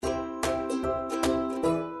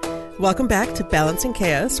Welcome back to Balancing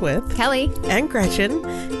Chaos with Kelly and Gretchen.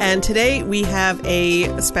 And today we have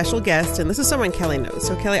a special guest, and this is someone Kelly knows.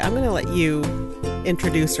 So Kelly, I'm going to let you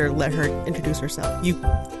introduce her, let her introduce herself.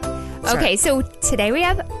 Okay, so today we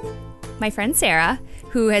have my friend Sarah,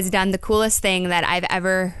 who has done the coolest thing that I've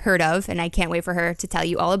ever heard of, and I can't wait for her to tell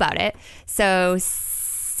you all about it. So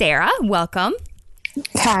Sarah, welcome.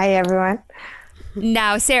 Hi, everyone.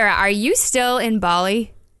 Now, Sarah, are you still in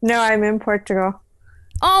Bali? No, I'm in Portugal.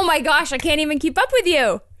 Oh my gosh, I can't even keep up with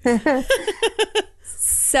you.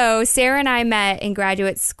 So Sarah and I met in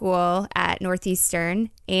graduate school at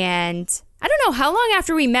Northeastern, and I don't know, how long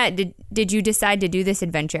after we met did you decide to do this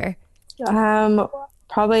adventure?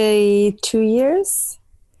 Probably 2 years.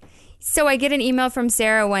 So I get an email from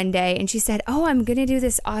Sarah one day, and she said, oh, I'm going to do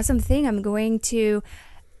this awesome thing. I'm going to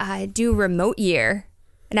do remote year.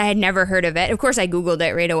 And I had never heard of it. Of course, I Googled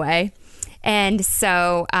it right away. And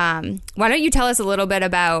so why don't you tell us a little bit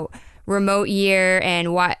about remote year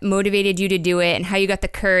and what motivated you to do it and how you got the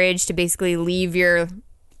courage to basically leave your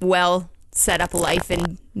well set up life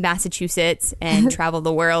in Massachusetts and travel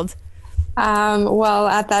the world? Well,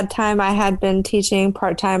 at that time, I had been teaching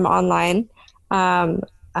part-time online.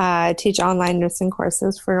 I teach online nursing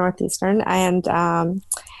courses for Northeastern, and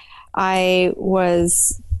I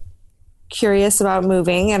was curious about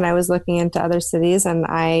moving, and I was looking into other cities, and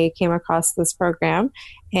I came across this program,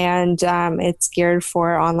 and it's geared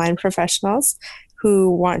for online professionals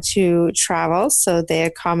who want to travel. So they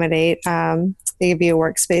accommodate, they give you a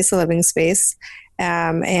workspace, a living space,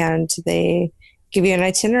 and they give you an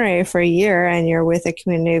itinerary for a year, and you're with a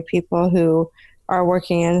community of people who are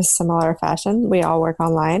working in a similar fashion. We all work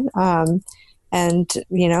online. And,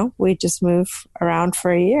 you know, we just move around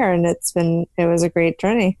for a year, and it was a great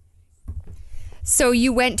journey. So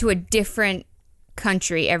you went to a different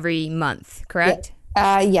country every month, correct?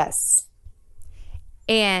 Yes.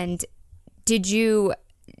 And did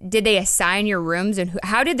they assign your rooms, and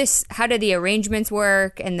how did the arrangements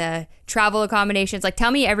work and the travel accommodations? Like, tell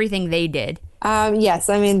me everything they did. Yes.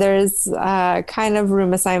 I mean, there's kind of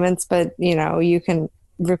room assignments, but, you know, you can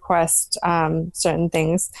request certain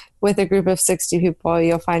things. With a group of 60 people,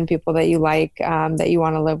 you'll find people that you like, that you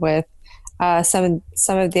want to live with. Some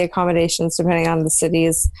of the accommodations, depending on the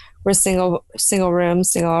cities, were single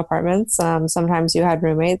rooms, single apartments. Sometimes you had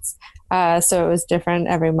roommates, so it was different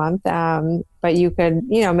every month. But you could,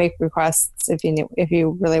 you know, make requests if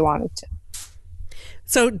you really wanted to.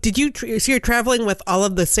 So so you're traveling with all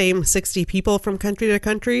of the same 60 people from country to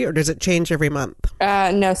country, or does it change every month?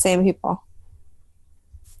 No, same people.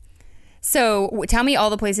 So tell me all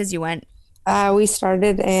the places you went. We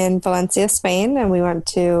started in Valencia, Spain, and we went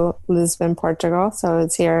to Lisbon, Portugal. So it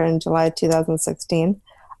was here in July 2016.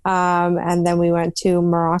 And then we went to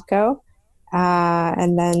Morocco,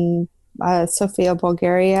 and then Sofia,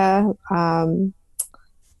 Bulgaria, and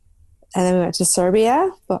then we went to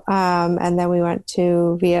Serbia, and then we went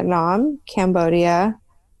to Vietnam, Cambodia,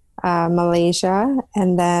 Malaysia,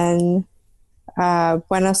 and then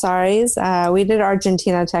Buenos Aires. We did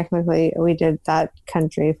Argentina. Technically, we did that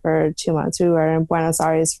country for 2 months. We were in Buenos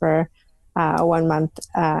Aires for 1 month,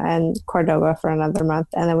 and Cordoba for another month,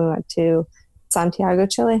 and then we went to Santiago,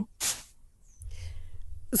 Chile.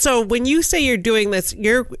 So when you say you're doing this,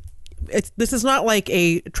 this is not like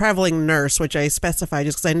a traveling nurse, which I specify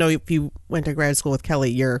just because I know if you went to grad school with Kelly,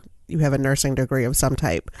 you have a nursing degree of some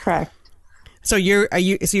type. Correct. So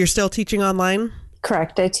you're still teaching online?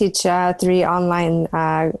 Correct. I teach 3 online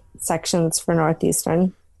sections for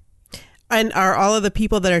Northeastern. And are all of the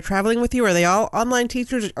people that are traveling with you, are they all online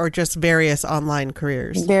teachers or just various online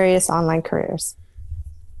careers? Various online careers.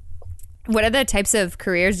 What other types of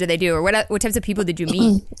careers do they do, or what types of people did you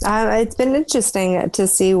meet? It's been interesting to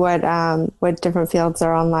see what different fields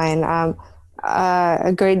are online.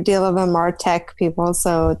 A great deal of them are tech people,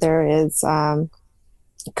 so there is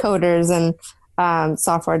coders and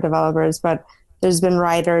software developers, but there's been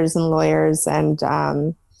writers and lawyers and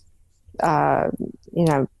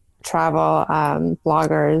travel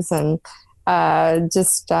bloggers and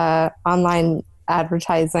just online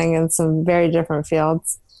advertising in some very different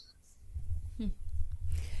fields.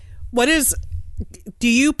 Do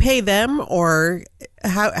you pay them, or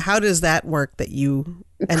how does that work that you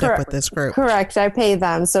end up with this group? Correct. I pay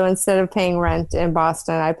them. So instead of paying rent in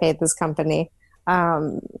Boston, I paid this company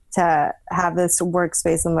to have this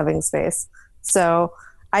workspace and living space. So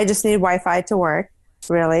I just need Wi-Fi to work,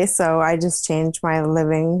 really. So I just change my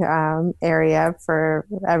living area for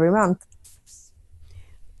every month.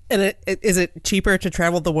 And is it cheaper to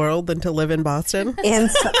travel the world than to live in Boston? In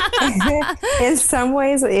some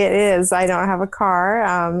ways, it is. I don't have a car.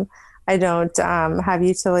 I don't have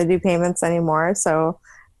utility payments anymore. So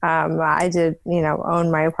I did,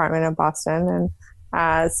 own my apartment in Boston,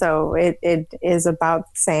 and so it is about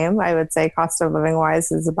the same. I would say cost of living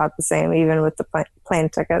wise is about the same, even with the plane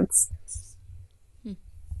tickets.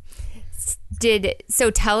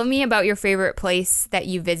 So tell me about your favorite place that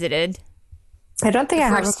you visited. I don't think I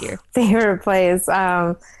have a favorite place.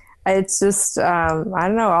 It's just, I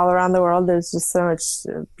don't know, all around the world, there's just so much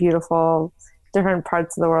beautiful, different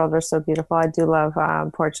parts of the world are so beautiful. I do love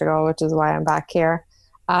Portugal, which is why I'm back here.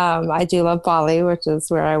 I do love Bali, which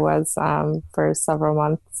is where I was for several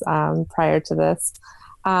months prior to this.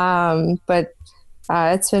 But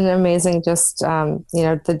it's been amazing, just,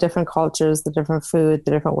 the different cultures, the different food,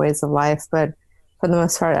 the different ways of life. But for the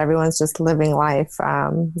most part, everyone's just living life,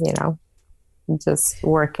 just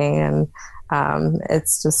working. And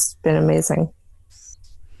it's just been amazing.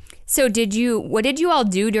 So what did you all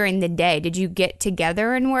do during the day? Did you get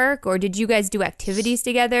together and work, or did you guys do activities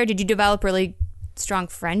together? Did you develop really strong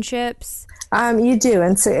friendships? You do.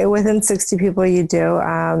 And so within 60 people, you do.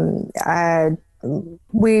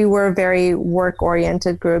 We were a very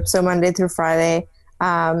work-oriented group. So Monday through Friday,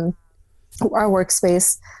 our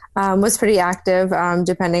workspace was pretty active,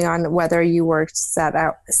 depending on whether you worked set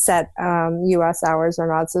U.S. hours or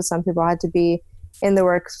not. So some people had to be in the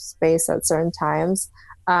workspace at certain times.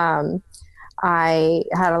 I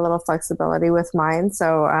had a little flexibility with mine.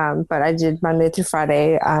 So, but I did Monday through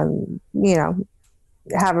Friday,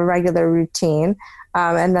 have a regular routine.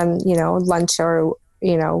 And then, lunch or,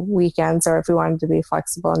 weekends, or if we wanted to be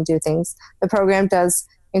flexible and do things. The program does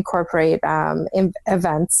incorporate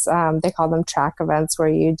events. They call them track events, where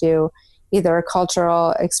you do either a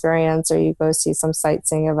cultural experience or you go see some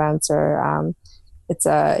sightseeing events, or it's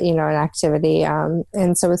an activity.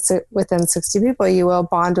 And so it's within 60 people, you will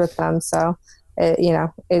bond with them. So,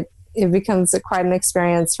 it becomes quite an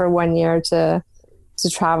experience for 1 year to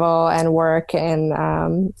travel and work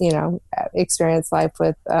and, experience life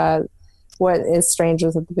with what is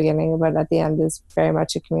strangers at the beginning, but at the end is very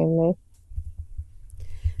much a community.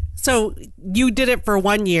 So you did it for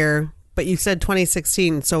 1 year, but you said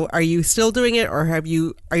 2016. So are you still doing it, or are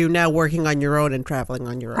you now working on your own and traveling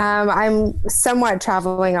on your own? I'm somewhat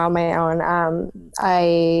traveling on my own.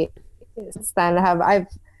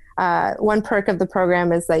 One perk of the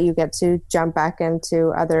program is that you get to jump back into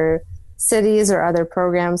other cities or other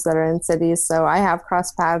programs that are in cities. So I have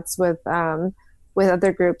crossed paths with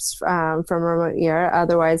other groups from Remote Year.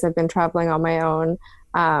 Otherwise, I've been traveling on my own.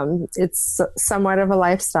 It's somewhat of a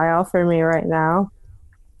lifestyle for me right now.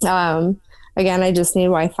 Again, I just need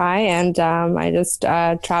Wi-Fi, and I just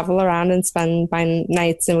travel around and spend my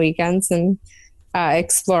nights and weekends and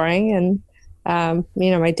exploring, and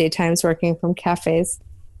my daytimes working from cafes.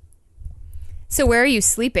 So where are you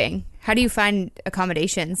sleeping? How do you find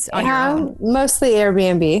accommodations on your own? Mostly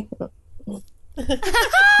Airbnb.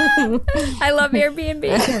 I love Airbnb.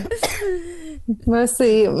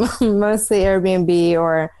 mostly Airbnb,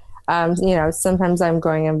 or sometimes I'm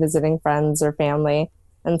going and visiting friends or family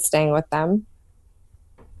and staying with them.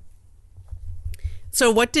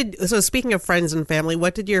 So speaking of friends and family,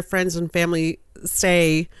 what did your friends and family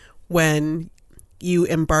say when you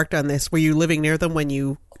embarked on this? Were you living near them when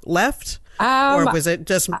you left? Or was it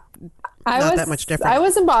just not that much different? I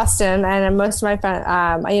was in Boston, and most of my friends,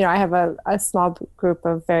 I have a small group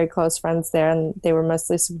of very close friends there, and they were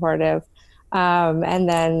mostly supportive. And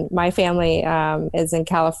then my family is in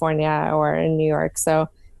California or in New York. So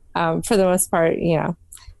for the most part,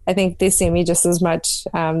 I think they see me just as much.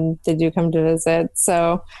 They do come to visit.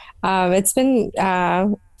 So it's been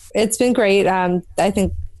great. I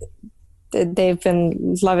think they've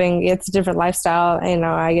been loving. It's a different lifestyle.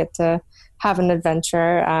 I get to have an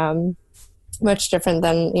adventure, much different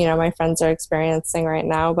than my friends are experiencing right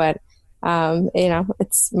now. But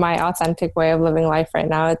it's my authentic way of living life right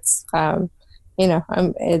now. It's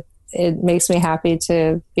it makes me happy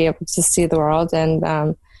to be able to see the world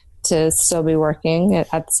and to still be working at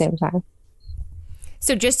the same time.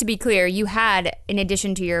 So just to be clear, you had, in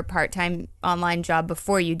addition to your part-time online job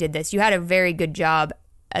before you did this, you had a very good job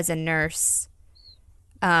as a nurse.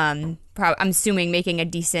 I'm assuming making a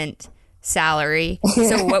decent salary.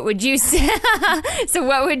 So what would you say? So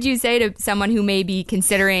what would you say to someone who may be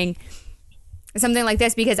considering something like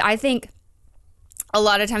this? Because I think a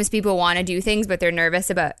lot of times people want to do things, but they're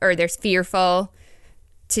nervous about, or they're fearful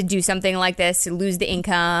to do something like this, to lose the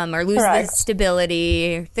income or lose the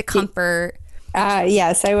stability, the comfort.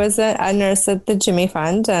 Yes, I was a nurse at the Jimmy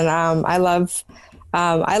Fund, and I love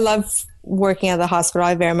working at the hospital.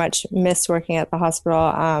 I very much miss working at the hospital.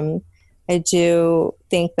 I do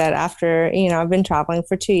think that after, I've been traveling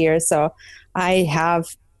for 2 years, so I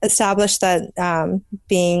have established that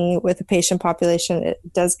being with a patient population, it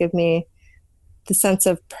does give me the sense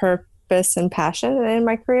of purpose and passion in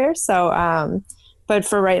my career. So, but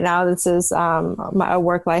for right now, this is a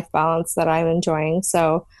work-life balance that I'm enjoying.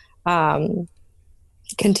 So,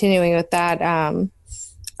 continuing with that,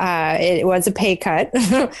 it was a pay cut.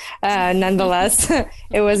 Nonetheless,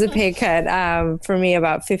 it was a pay cut for me,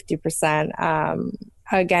 about 50%.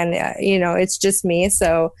 Again, it's just me.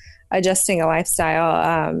 So adjusting a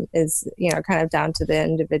lifestyle is, kind of down to the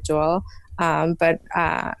individual. But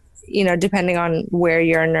depending on where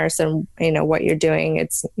you're a nurse and, what you're doing,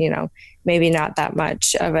 it's, maybe not that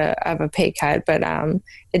much of a pay cut, but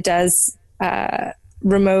it does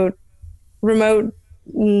remote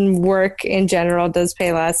work in general does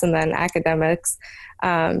pay less, and then academics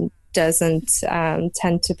doesn't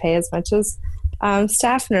tend to pay as much as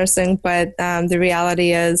staff nursing. But the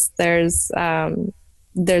reality is there's a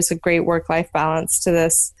great work-life balance to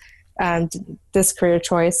this career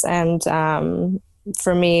choice, and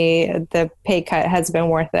for me, the pay cut has been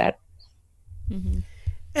worth it. Mm-hmm.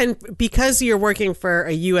 And because you're working for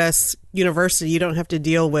a U.S. university, you don't have to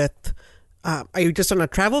deal with. Are you just on a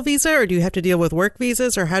travel visa, or do you have to deal with work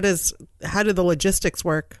visas, or how do the logistics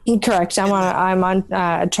work? Correct. I'm on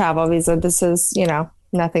a travel visa. This is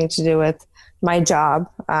nothing to do with my job.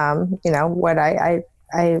 What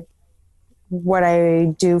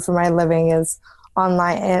I do for my living is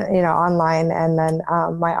online, and then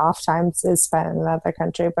my off times is spent in another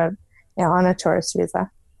country, but on a tourist visa.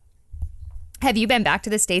 Have you been back to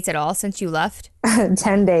the States at all since you left?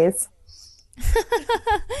 10 days.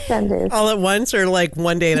 10 days. All at once, or like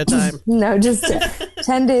one day at a time? No, just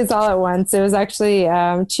 10 days all at once. It was actually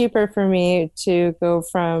cheaper for me to go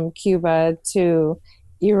from Cuba to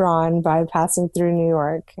Iran by passing through New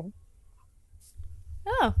York.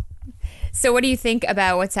 Oh. So what do you think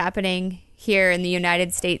about what's happening here in the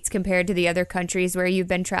United States compared to the other countries where you've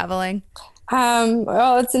been traveling?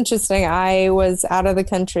 Well, it's interesting. I was out of the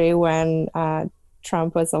country when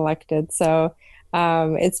Trump was elected. So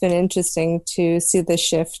it's been interesting to see the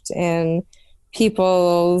shift in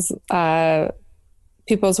people's way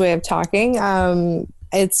of talking.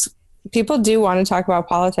 People do want to talk about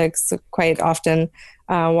politics quite often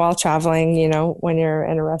while traveling. When you're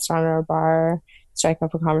in a restaurant or a bar, strike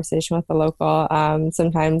up a conversation with the local.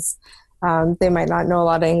 Sometimes they might not know a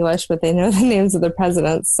lot of English, but they know the names of the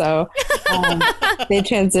presidents. So they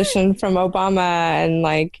transitioned from Obama and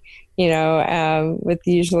with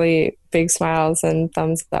usually big smiles and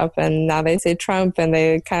thumbs up, and now they say Trump, and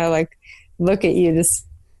they kind of look at you to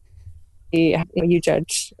see how you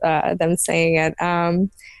judge them saying it.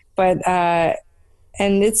 But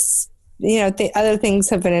and it's the other things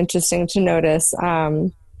have been interesting to notice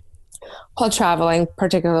while traveling,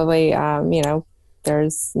 particularly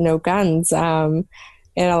there's no guns in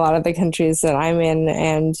a lot of the countries that I'm in,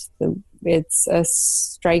 and it's a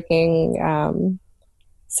striking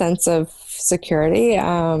sense of security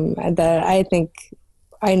that I think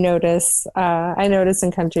I notice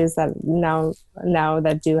in countries that now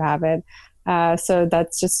that do have it. So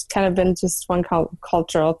that's just kind of been just one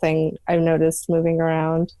cultural thing I've noticed moving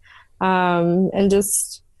around, and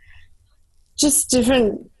just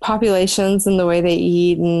different populations and the way they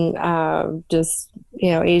eat, and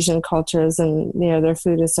Asian cultures, and their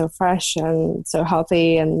food is so fresh and so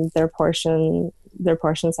healthy, and their portion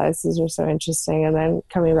sizes are so interesting. And then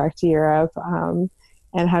coming back to Europe,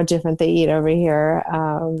 and how different they eat over here,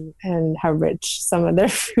 and how rich some of their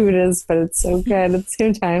food is, but it's so good at the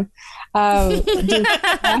same time. It's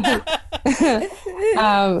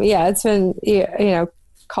been,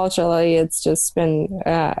 culturally, it's just been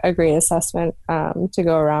a great assessment to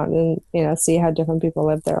go around and, see how different people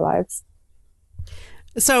live their lives.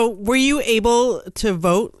 So were you able to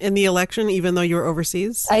vote in the election even though you were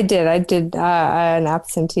overseas? I did an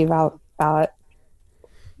absentee ballot.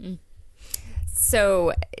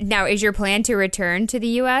 So now, is your plan to return to the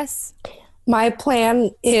U.S.? My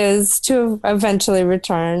plan is to eventually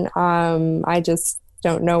return. I just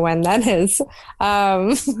don't know when that is.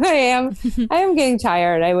 I am getting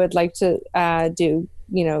tired. I would like to do,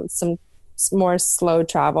 some more slow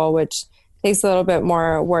travel, which takes a little bit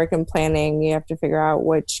more work and planning. You have to figure out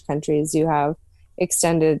which countries you have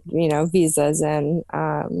extended, visas in,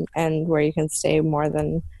 and where you can stay more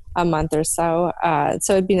than a month or so.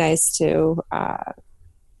 So it'd be nice to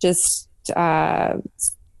just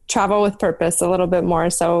travel with purpose a little bit more.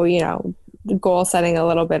 So, goal setting a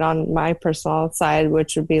little bit on my personal side,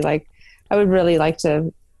 which would be I would really like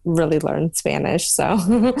to really learn Spanish.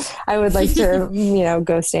 So I would like to,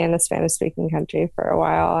 go stay in a Spanish speaking country for a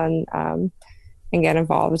while and get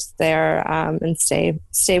involved there, and stay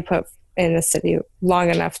put in a city long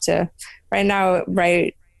enough to right now,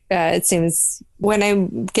 right. It seems when I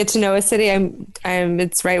get to know a city,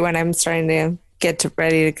 it's right when I'm starting to get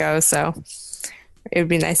ready to go. So it would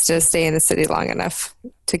be nice to stay in a city long enough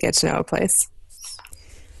to get to know a place.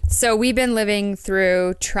 So we've been living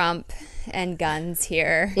through Trump and guns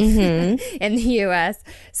here in the U.S.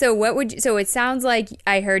 So it sounds like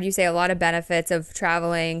I heard you say a lot of benefits of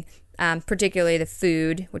traveling, particularly the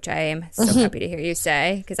food, which I am so happy to hear you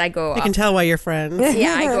say, because I go. You can tell why you're friends.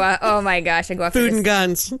 Yeah, I go out. Oh my gosh, I go out. Food and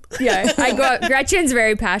guns. Yeah, I go out. Gretchen's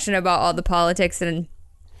very passionate about all the politics, and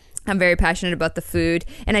I'm very passionate about the food.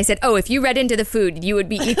 And I said, oh, if you read into the food, you would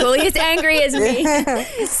be equally as angry as me.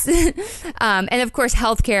 And of course,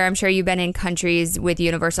 healthcare. I'm sure you've been in countries with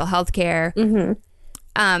universal healthcare.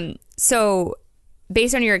 So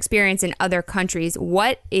based on your experience in other countries,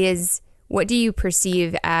 what do you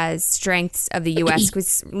perceive as strengths of the U.S.?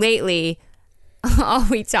 Because lately, all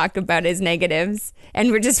we talk about is negatives, and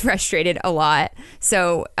we're just frustrated a lot.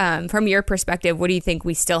 So from your perspective, what do you think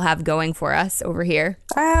we still have going for us over here?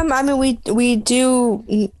 I mean, we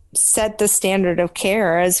do set the standard of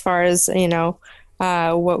care as far as,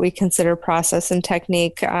 what we consider process and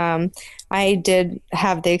technique. I did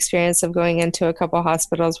have the experience of going into a couple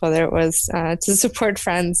hospitals, whether it was to support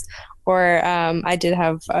friends or I did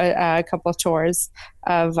have a couple of tours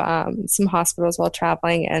of some hospitals while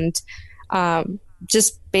traveling. And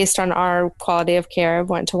just based on our quality of care, I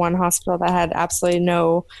went to one hospital that had absolutely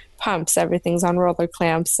no pumps. Everything's on roller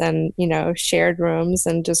clamps and, shared rooms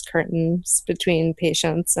and just curtains between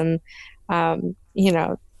patients. And,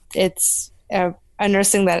 it's a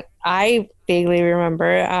nursing that I vaguely remember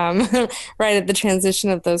right at the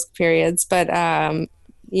transition of those periods. But,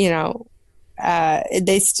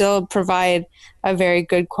 they still provide a very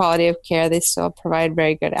good quality of care. They still provide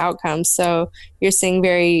very good outcomes. So you're seeing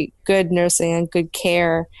very good nursing and good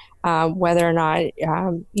care, whether or not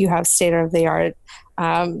you have state of the art,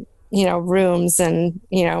 rooms and,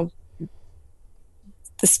 the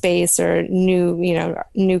space or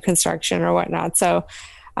new construction or whatnot. So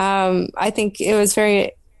I think it was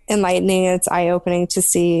very enlightening. It's eye-opening to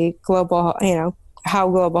see how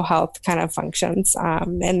global health kind of functions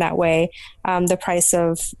in that way. The price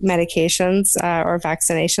of medications or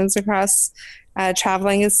vaccinations across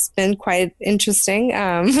traveling has been quite interesting.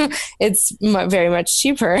 It's very much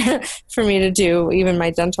cheaper for me to do even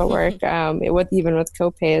my dental work, even with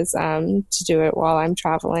copays, to do it while I'm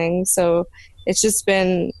traveling. So it's just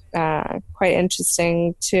been quite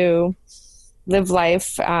interesting to live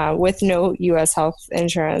life with no U.S. health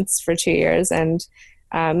insurance for 2 years and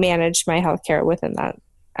manage my healthcare within that.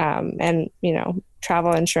 And,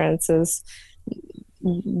 travel insurance is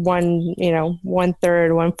one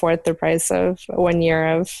third, 1/4 the price of 1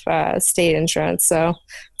 year of state insurance. So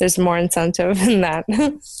there's more incentive in that.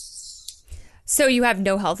 So you have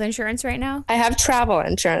no health insurance right now? I have travel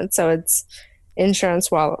insurance. So it's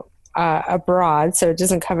insurance while abroad. So it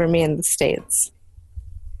doesn't cover me in the States.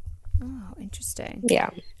 Oh, interesting.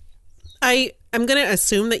 Yeah. I'm going to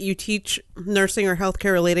assume that you teach nursing or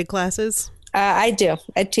healthcare related classes. I do.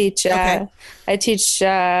 I teach. Okay. I teach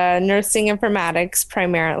nursing informatics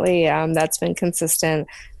primarily. That's been consistent.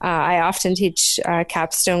 I often teach a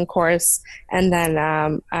capstone course and then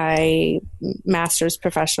a master's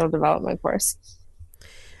professional development course.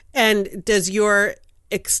 And do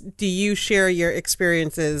you share your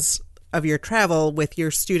experiences of your travel with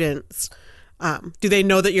your students? Do they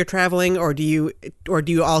know that you're traveling, or do you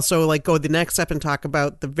also like go the next step and talk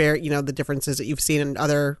about the differences that you've seen in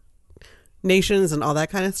other nations and all that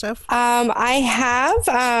kind of stuff? I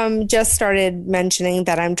have just started mentioning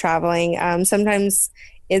that I'm traveling. Sometimes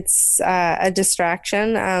it's a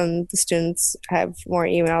distraction. The students have more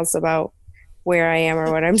emails about where I am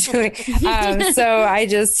or what I'm doing. So I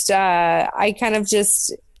kind of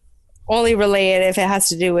just only relay it if it has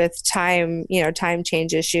to do with time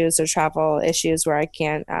change issues or travel issues where I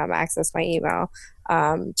can't access my email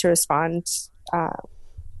to respond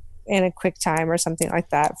in a quick time or something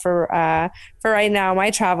like that. For right now,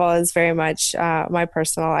 my travel is very much my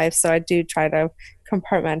personal life, so I do try to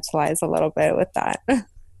compartmentalize a little bit with that.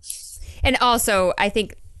 And also, I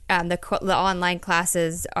think the online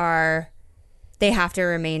classes they have to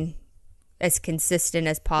remain as consistent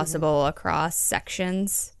as possible across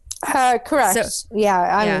sections. Correct. So,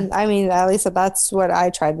 yeah. I mean, at least that's what I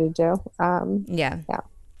try to do. Yeah.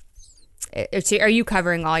 Are you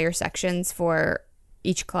covering all your sections for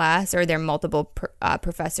each class, or are there multiple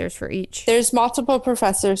professors for each? There's multiple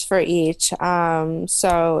professors for each.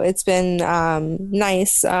 So it's been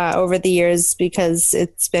nice over the years, because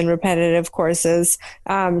it's been repetitive courses,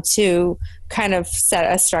 to kind of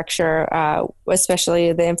set a structure,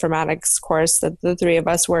 especially the informatics course, that the three of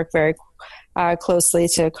us work very closely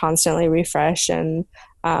to constantly refresh and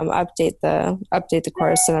update the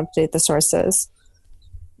course and update the sources.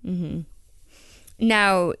 Mm-hmm.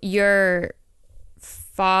 Now, your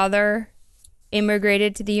father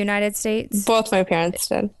immigrated to the United States? Both my parents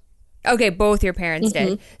did. Okay, both your parents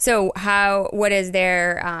did. So what is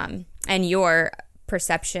their and your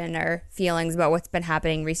perception or feelings about what's been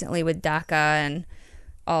happening recently with DACA and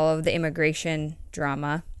all of the immigration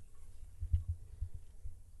drama?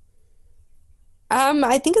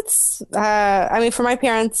 I think it's, I mean, for my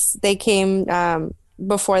parents, they came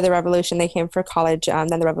before the revolution. They came for college. Then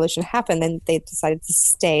the revolution happened, and they decided to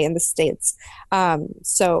stay in the States.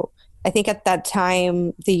 So I think at that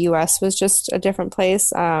time, the U.S. was just a different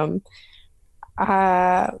place. I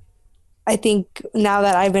think now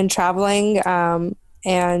that I've been traveling,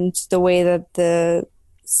 and the way that the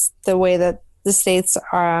States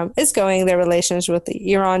is going, their relations with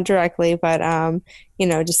Iran directly, but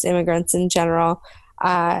just immigrants in general,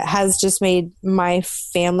 has just made my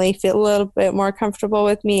family feel a little bit more comfortable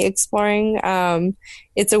with me exploring.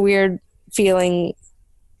 It's a weird feeling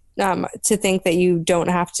to think that you don't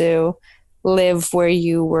have to live where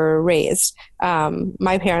you were raised.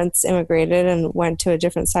 My parents immigrated and went to a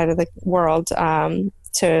different side of the world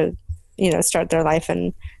to start their life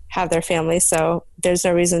and have their family. So there's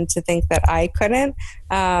no reason to think that I couldn't.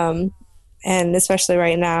 And especially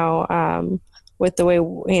right now, with the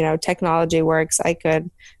way, technology works, I could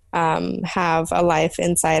have a life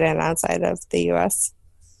inside and outside of the U.S.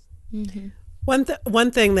 Mm-hmm.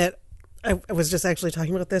 One thing that I was just actually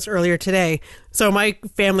talking about this earlier today. So my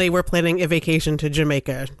family, we're planning a vacation to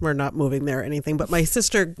Jamaica. We're not moving there or anything, but my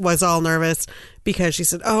sister was all nervous because she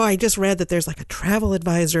said, I just read that there's like a travel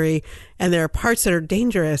advisory and there are parts that are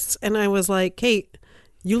dangerous. And I was like, Kate,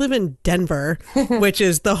 you live in Denver, which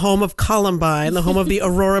is the home of Columbine, the home of the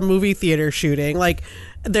Aurora movie theater shooting, like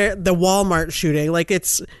the Walmart shooting. Like,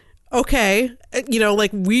 it's okay.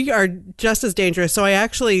 Like, we are just as dangerous. So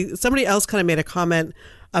somebody else kind of made a comment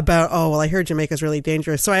about, I heard Jamaica's really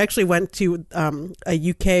dangerous. So I actually went to a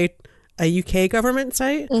UK government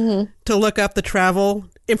site to look up the travel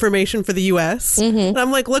information for the US. And I'm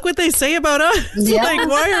like, look what they say about us. Yeah. Like,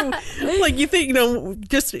 why are, like, you think,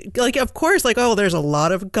 just like, of course, like, there's a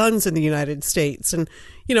lot of guns in the United States and,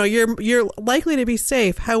 you're likely to be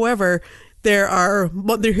safe. However, here are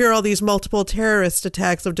all these multiple terrorist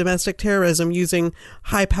attacks of domestic terrorism using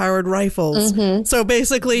high-powered rifles. So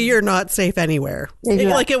basically, you're not safe anywhere.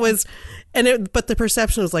 Exactly. But the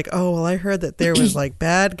perception was like, I heard that there was like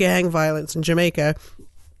bad gang violence in Jamaica,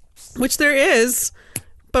 which there is,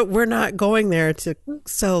 but we're not going there to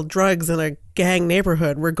sell drugs in a gang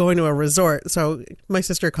neighborhood. We're going to a resort. So my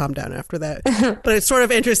sister calmed down after that. But it's sort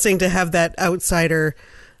of interesting to have that outsider.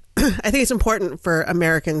 I think it's important for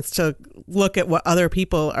Americans to look at what other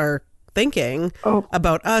people are thinking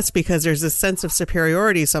about us, because there's this sense of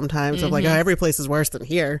superiority sometimes of like, every place is worse than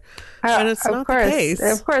here. And it's not the case.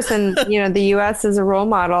 Of course. And, the U.S. is a role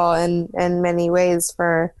model in many ways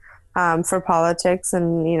for politics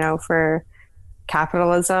and, for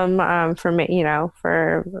capitalism, I wouldn't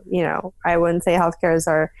say healthcare is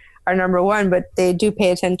our number one, but they do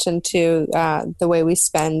pay attention to the way we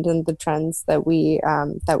spend and the trends that we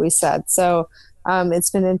set. So it's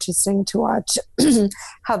been interesting to watch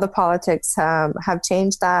how the politics have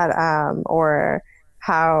changed that, or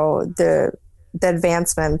how the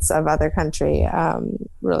advancements of other country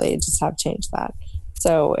really just have changed that.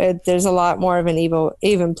 So there's a lot more of an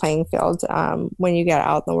even playing field. When you get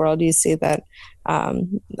out in the world, you see that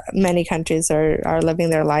many countries are living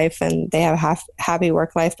their life and they have happy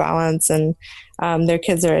work-life balance, and their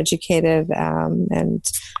kids are educated, and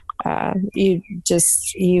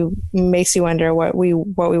makes you wonder what we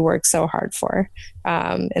work so hard for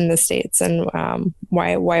in the States, and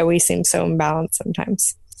why we seem so imbalanced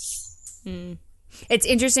sometimes. It's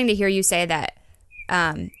interesting to hear you say that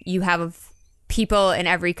you have people in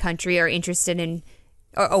every country are interested in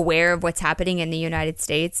or aware of what's happening in the United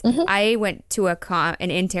States. I went to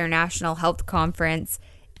an international health conference,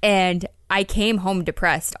 and I came home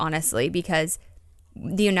depressed, honestly, because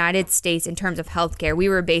the United States, in terms of healthcare, we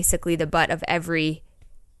were basically the butt of every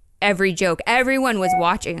joke. Everyone was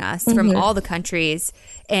watching us from all the countries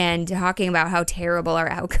and talking about how terrible our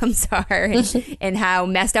outcomes are and how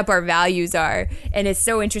messed up our values are. And it's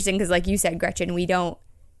so interesting because, like you said, Gretchen,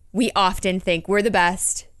 we often think we're the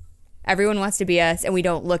best. Everyone wants to be us, and we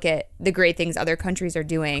don't look at the great things other countries are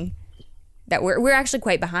doing that we're actually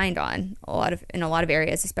quite behind on in a lot of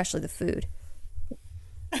areas, especially the food.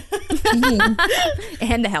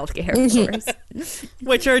 And the healthcare, of course.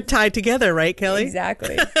 Which are tied together, right, Kelly?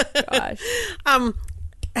 Exactly. Gosh.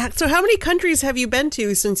 So how many countries have you been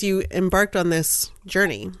to since you embarked on this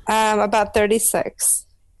journey? About 36.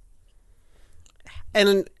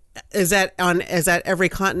 And is that every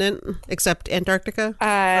continent except Antarctica?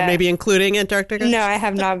 Or maybe including Antarctica? No, I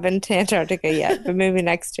have not been to Antarctica yet, but maybe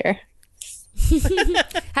next year.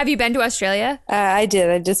 Have you been to Australia? I did.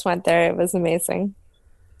 I just went there. It was amazing.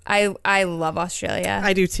 I love Australia.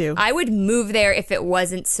 I do too. I would move there if it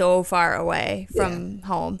wasn't so far away from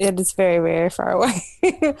home. It is very, very far away.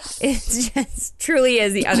 It just truly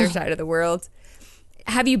is the other side of the world.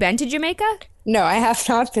 Have you been to Jamaica? No, I have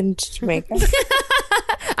not been to Jamaica.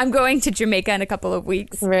 I'm going to Jamaica in a couple of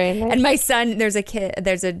weeks. Very nice. And my son, there's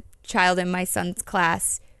a child in my son's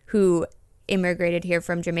class who immigrated here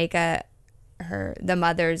from Jamaica. The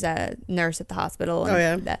mother's a nurse at the hospital.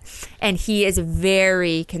 And he is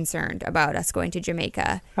very concerned about us going to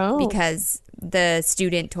Jamaica because the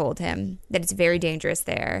student told him that it's very dangerous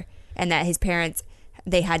there and that his parents,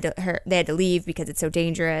 they had to leave because it's so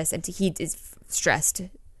dangerous. And he is stressed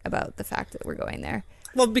about the fact that we're going there.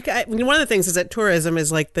 Well, because one of the things is that tourism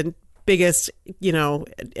is like the biggest,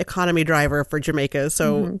 economy driver for Jamaica.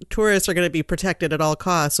 So tourists are going to be protected at all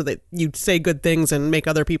costs so that you say good things and make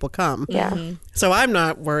other people come. Yeah. So I'm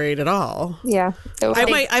not worried at all. Yeah.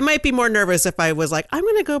 I might be more nervous if I was like, I'm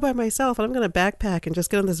going to go by myself and I'm going to backpack and just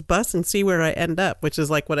get on this bus and see where I end up, which is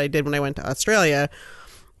like what I did when I went to Australia.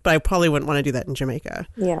 But I probably wouldn't want to do that in Jamaica.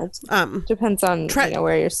 Yeah. Depends on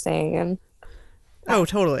where you're staying. And oh,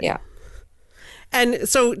 totally. Yeah. And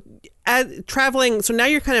so traveling, so now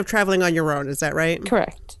you're kind of traveling on your own, is that right?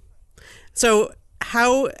 Correct. So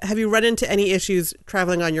how have you run into any issues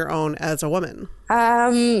traveling on your own as a woman? I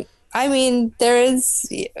mean,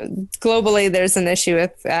 globally, there's an issue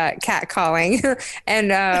with catcalling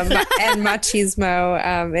and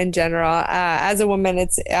machismo in general. As a woman,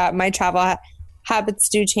 it's my travel habits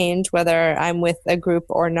do change whether I'm with a group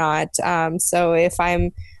or not. So if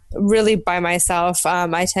I'm really by myself,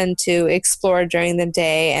 I tend to explore during the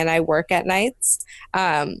day and I work at nights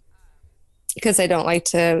because I don't like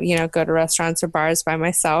to, go to restaurants or bars by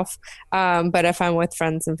myself. But if I'm with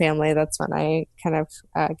friends and family, that's when I kind of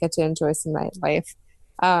get to enjoy some nightlife.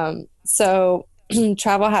 So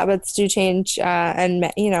travel habits do change, and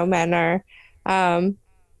men are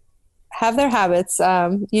have their habits.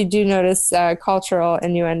 You do notice cultural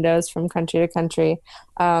innuendos from country to country,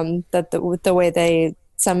 that the way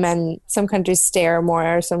some countries stare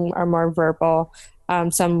more, some are more verbal,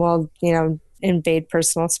 some will, invade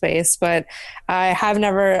personal space. But I have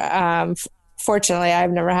never, fortunately,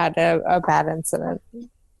 I've never had a bad incident.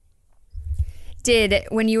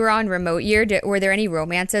 When you were on remote year, were there any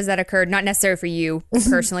romances that occurred? Not necessarily for you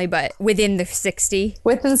personally, but within the 60?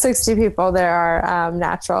 Within 60 people, there are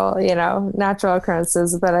natural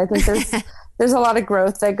occurrences. But I think there's a lot of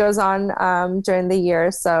growth that goes on during the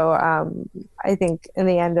year. So I think in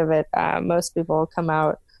the end of it, most people will come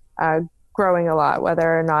out growing a lot,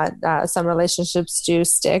 whether or not some relationships do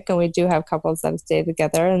stick. And we do have couples that stay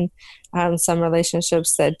together and some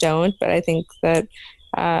relationships that don't. But I think that,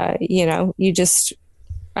 you just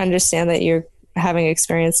understand that you're having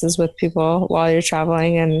experiences with people while you're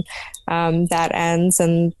traveling and that ends.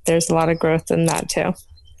 And there's a lot of growth in that too.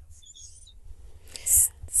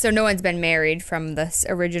 So no one's been married from the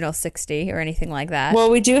original 60 or anything like that? Well,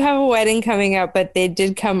 we do have a wedding coming up, but they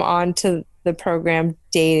did come on to the program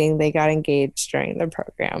dating. They got engaged during the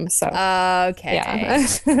program. So okay. Yeah.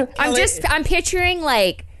 I'm picturing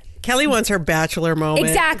like Kelly wants her bachelor moment.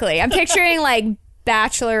 Exactly. I'm picturing like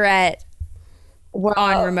bachelorette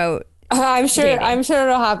on remote. I'm sure dating. I'm sure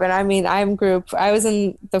it'll happen. I mean, I was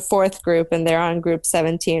in the 4th group and they're on group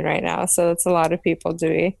 17 right now. So it's a lot of people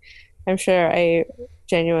doing. I'm sure a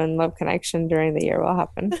genuine love connection during the year will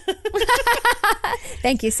happen.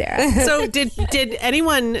 Thank you, Sarah. So did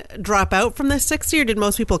anyone drop out from the 60 or did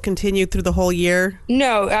most people continue through the whole year?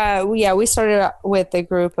 No. We started with a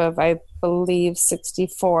group of, I believe,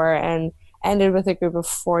 64 and ended with a group of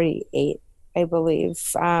 48, I believe.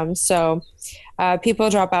 So people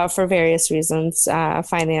drop out for various reasons,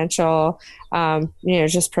 financial,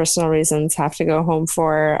 just personal reasons, have to go home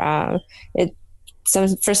for it.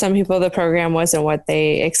 For some people, the program wasn't what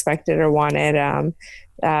they expected or wanted.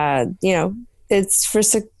 It's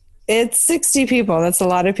 60 people. That's a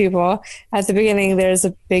lot of people. At the beginning, there's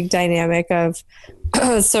a big dynamic of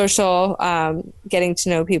social, getting to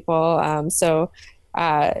know people. So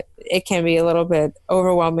it can be a little bit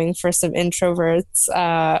overwhelming for some introverts,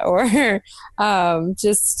 or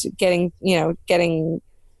just getting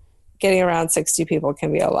around 60 people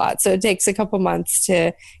can be a lot. So it takes a couple months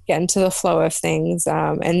to get into the flow of things,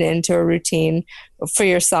 and into a routine for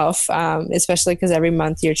yourself, especially because every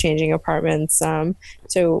month you're changing apartments.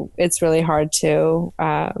 So it's really hard to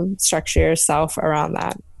structure yourself around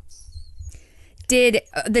that. Did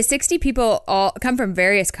the 60 people all come from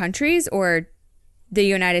various countries or the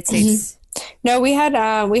United States? No, we had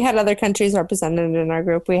other countries represented in our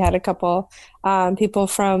group. We had a couple people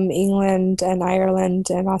from England and Ireland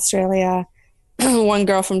and Australia, one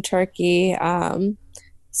girl from Turkey. And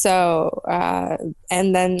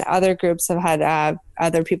then other groups have had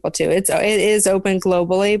other people too. It is open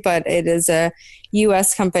globally, but it is a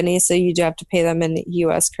U.S. company, so you do have to pay them in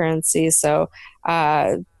U.S. currency. So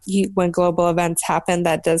when global events happen,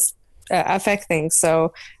 that does affect things.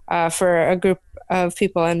 So for a group of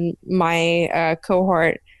people in my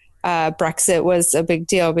cohort, Brexit was a big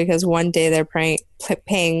deal because one day they're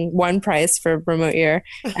paying one price for remote year,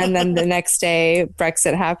 and then the next day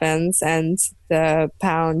Brexit happens and the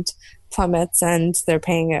pound plummets and they're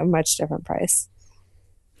paying a much different price.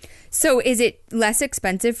 So is it less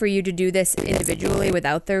expensive for you to do this individually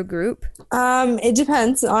without their group? It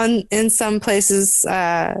depends in some places,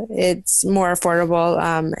 it's more affordable.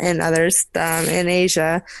 In others, in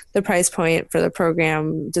Asia, the price point for the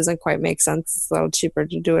program doesn't quite make sense. It's a little cheaper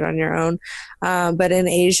to do it on your own. But in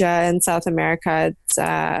Asia and South America, it's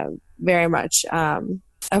very much,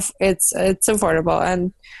 it's affordable.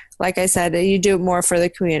 And like I said, you do it more for the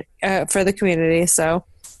community. So,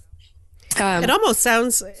 it almost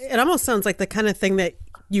sounds like the kind of thing that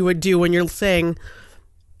you would do when you're saying,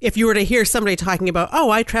 if you were to hear somebody talking about, oh,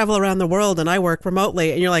 I travel around the world and I work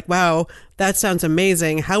remotely, and you're like, wow, that sounds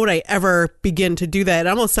amazing. How would I ever begin to do that? It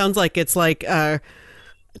almost sounds like it's like a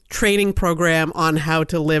training program on how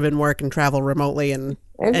to live and work and travel remotely and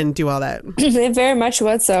do all that. It very much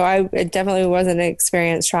was. So I definitely wasn't an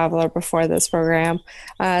experienced traveler before this program.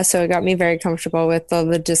 So it got me very comfortable with the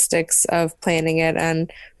logistics of planning it. And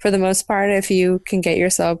for the most part, if you can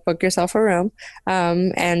book yourself a room,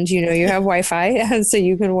 and you have Wi-Fi so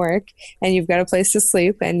you can work and you've got a place to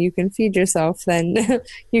sleep and you can feed yourself, then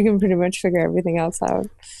you can pretty much figure everything else out.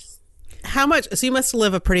 How much? So you must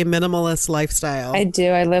live a pretty minimalist lifestyle. I do.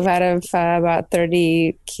 I live out of about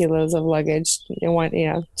 30 kilos of luggage.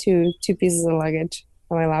 Two pieces of luggage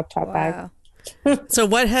on my laptop bag. So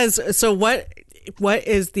what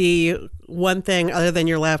is the one thing other than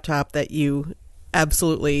your laptop that you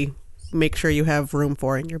absolutely make sure you have room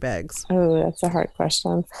for in your bags? Oh, that's a hard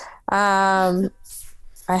question. I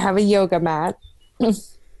have a yoga mat.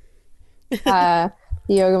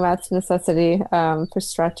 The yoga mat's a necessity for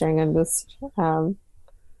stretching and just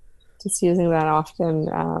using that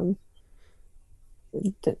often.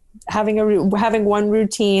 Having one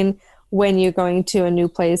routine when you're going to a new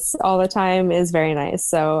place all the time is very nice.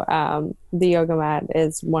 So the yoga mat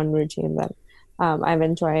is one routine that I've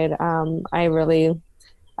enjoyed. I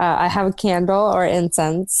have a candle or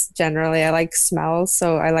incense. Generally, I like smells,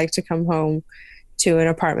 so I like to come home to an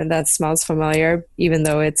apartment that smells familiar, even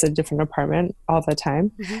though it's a different apartment all the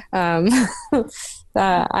time. Mm-hmm.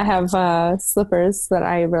 I have slippers that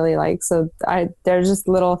I really like. So they're just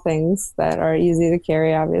little things that are easy to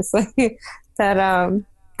carry, obviously, that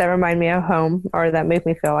remind me of home or that make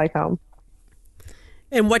me feel like home.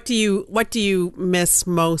 And what do you miss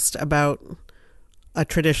most about a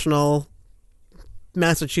traditional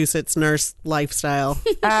Massachusetts nurse lifestyle?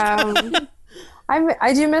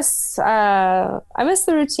 I do miss I miss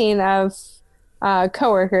the routine of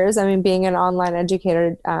coworkers. I mean, being an online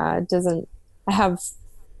educator doesn't have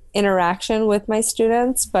interaction with my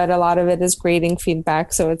students, but a lot of it is grading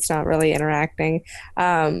feedback, so it's not really interacting.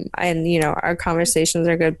 And our conversations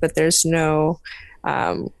are good, but there's no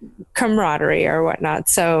camaraderie or whatnot.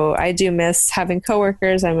 So I do miss having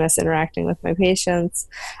coworkers. I miss interacting with my patients,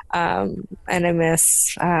 and I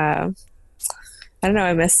miss I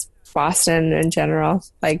miss Boston in general,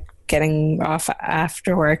 like getting off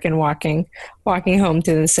after work and walking home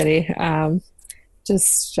through the city.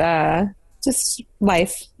 Just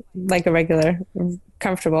life, like a regular,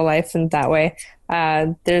 comfortable life. And that way,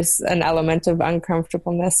 there's an element of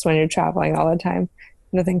uncomfortableness when you're traveling all the time.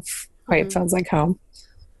 Nothing quite feels like home.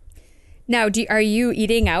 Now, are you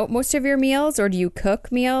eating out most of your meals, or do you cook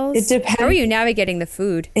meals? It depends. How are you navigating the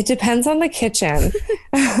food? It depends on the kitchen.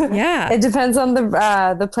 Yeah. It depends on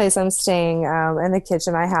the place I'm staying and the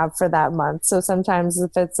kitchen I have for that month. So sometimes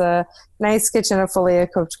if it's a nice kitchen, a fully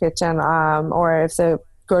equipped kitchen, or if the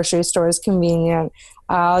grocery store is convenient,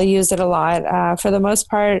 I'll use it a lot. For the most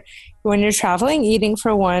part, when you're traveling, eating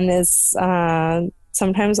for one is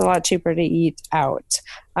sometimes a lot cheaper to eat out.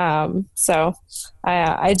 So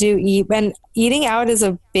I do eat, and eating out is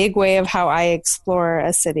a big way of how I explore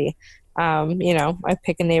a city. I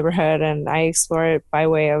pick a neighborhood and I explore it by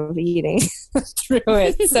way of eating through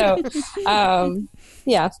it. So,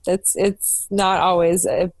 yeah, it's not always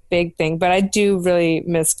a big thing, but I do really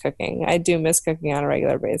miss cooking. I do miss cooking on a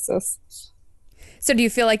regular basis. So do you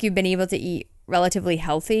feel like you've been able to eat relatively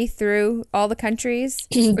healthy through all the countries?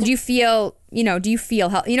 Or do you feel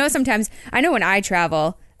healthy? Sometimes I know when I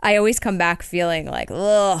travel, I always come back feeling like,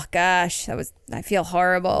 oh gosh, I feel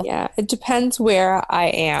horrible. Yeah, it depends where I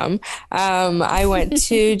am. I went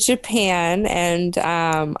to Japan, and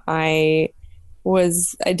I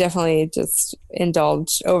definitely just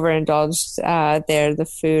overindulged there. The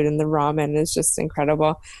food and the ramen is just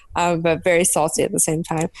incredible, but very salty at the same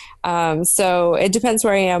time. So it depends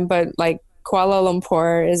where I am, but like Kuala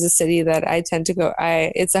Lumpur is a city that I tend to go.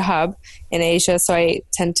 It's a hub in Asia, so I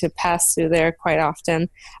tend to pass through there quite often.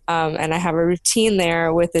 And I have a routine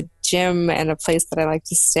there with a gym and a place that I like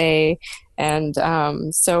to stay. And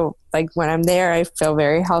so like when I'm there, I feel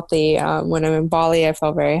very healthy. When I'm in Bali, I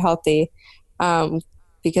feel very healthy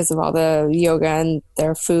because of all the yoga, and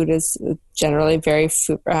their food is generally very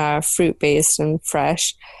fruit-based and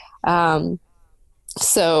fresh.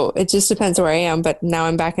 So it just depends where I am. But now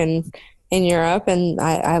I'm back in Europe, and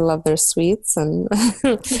I love their sweets, and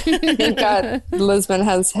Lisbon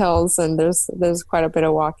has hills, and there's quite a bit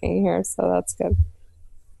of walking here, so that's good.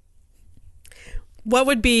 What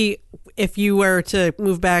would be, if you were to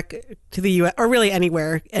move back to the U.S. or really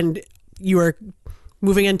anywhere, and you were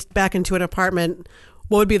moving back into an apartment,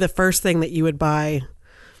 what would be the first thing that you would buy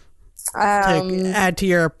to add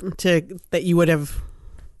to that you would have?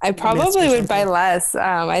 I probably would buy less.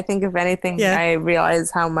 I think if anything, I realize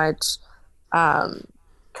how much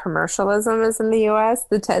commercialism is in the U.S.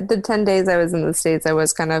 The 10 days I was in the States, I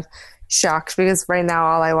was kind of shocked because right now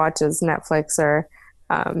all I watch is Netflix or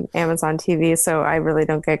Amazon TV, so I really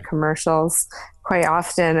don't get commercials quite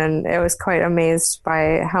often, and I was quite amazed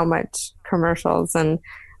by how much commercials and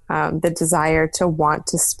the desire to want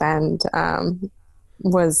to spend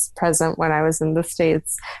was present when I was in the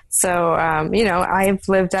States. So, I've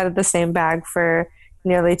lived out of the same bag for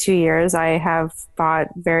nearly 2 years. I have bought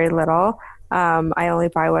very little. I only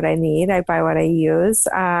buy what I need. I buy what I use.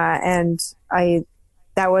 And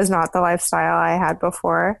that was not the lifestyle I had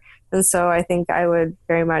before. And so I think I would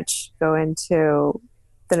very much go into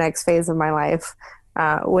the next phase of my life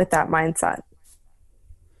with that mindset.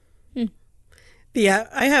 Yeah,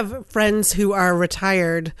 I have friends who are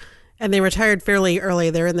retired, and they retired fairly early.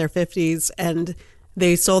 They're in their 50s, and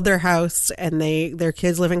they sold their house, and their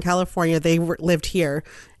kids live in California. They lived here,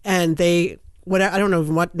 and I don't know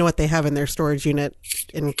what they have in their storage unit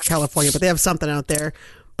in California, but they have something out there.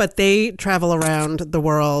 But they travel around the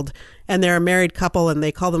world, and they're a married couple, and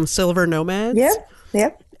they call them silver nomads.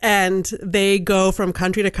 Yep. And they go from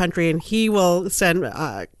country to country, and he will sends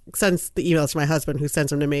the emails to my husband, who sends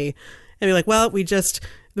them to me, and be like, well, we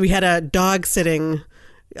had a dog sitting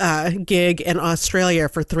gig in Australia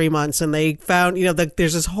for 3 months, and they found,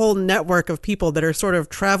 there's this whole network of people that are sort of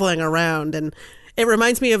traveling around, and it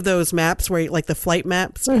reminds me of those maps like the flight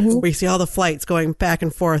maps, where you see all the flights going back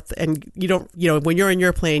and forth, and you don't, when you're in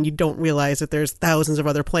your plane, you don't realize that there's thousands of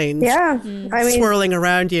other planes swirling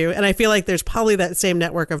around you. And I feel like there's probably that same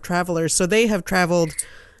network of travelers. So they have traveled.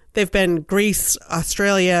 They've been Greece,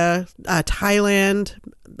 Australia, Thailand.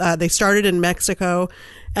 They started in Mexico,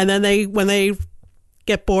 and then when they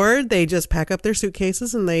get bored, they just pack up their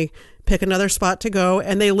suitcases and they pick another spot to go,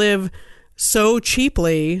 and they live so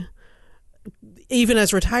cheaply. Even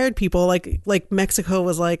as retired people, like Mexico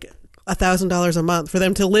was like $1,000 a month for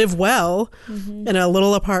them to live well in a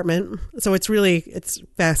little apartment. So it's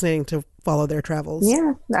fascinating to follow their travels.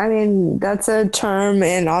 Yeah, I mean, that's a term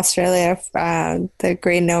in Australia, the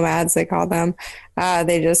green nomads, they call them.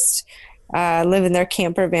 They just live in their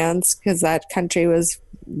camper vans because that country was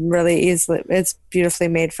really it's beautifully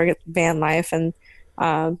made for van life, and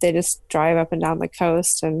they just drive up and down the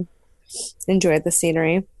coast and enjoy the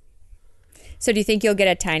scenery. So do you think you'll get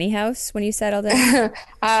a tiny house when you settle down?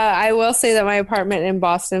 I will say that my apartment in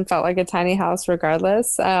Boston felt like a tiny house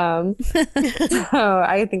regardless. So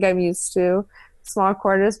I think I'm used to small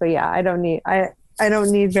quarters, but yeah, I don't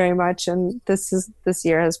need very much, and this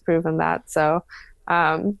year has proven that. So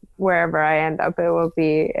wherever I end up, it will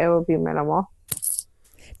be minimal.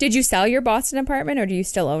 Did you sell your Boston apartment, or do you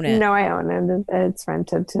still own it? No, I own it. It's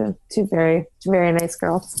rented to two very, very nice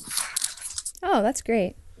girls. Oh, that's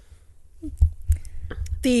great.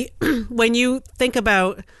 When you think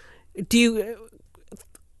about,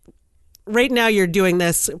 right now you're doing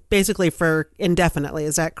this basically for indefinitely.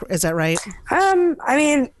 Is that right? I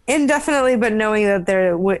mean, indefinitely, but knowing that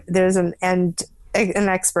there's an end, an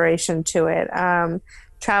expiration to it.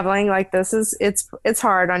 Traveling like this it's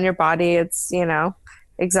hard on your body. It's,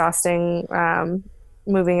 exhausting,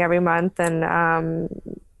 moving every month, and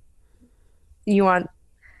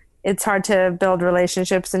it's hard to build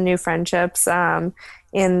relationships and new friendships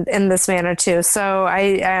in this manner too. So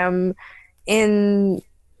I am in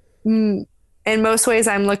most ways,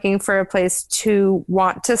 I'm looking for a place to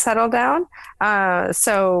want to settle down.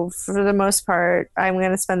 So for the most part, I'm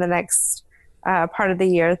going to spend the next part of the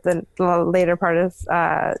year, the later part of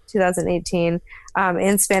 2018,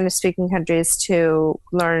 in Spanish-speaking countries to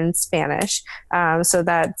learn Spanish. So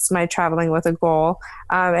that's my traveling with a goal.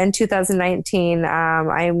 In 2019,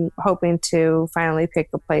 I'm hoping to finally pick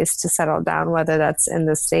a place to settle down, whether that's in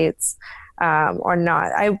the States or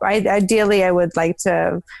not. Ideally, I would like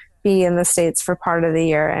to be in the States for part of the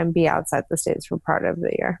year and be outside the States for part of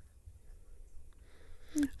the year.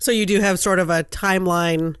 So you do have sort of a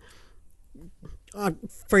timeline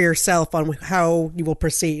for yourself on how you will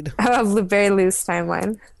proceed. A very loose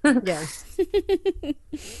timeline. Yeah.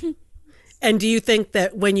 And do you think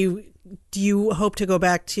that do you hope to go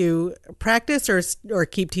back to practice or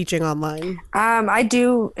keep teaching online? I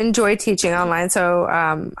do enjoy teaching online, so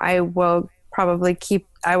I will keep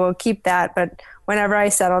that. But whenever I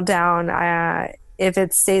settle down, if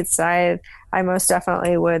it's stateside, I most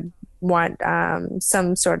definitely would want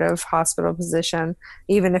some sort of hospital position,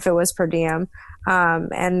 even if it was per diem.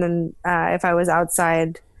 And then if I was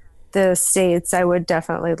outside the States, I would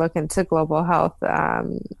definitely look into global health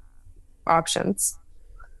options.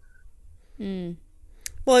 Mm.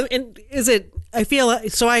 Well, I feel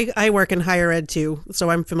so. I work in higher ed too, so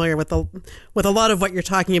I'm familiar with a lot of what you're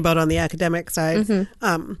talking about on the academic side.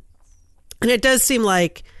 Mm-hmm. And it does seem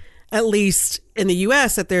like, at least in the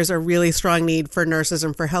U.S., that there's a really strong need for nurses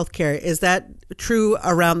and for healthcare. Is that true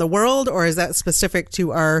around the world, or is that specific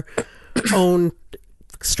to our own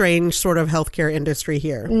strange sort of healthcare industry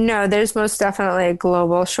here? No, there's most definitely a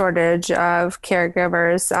global shortage of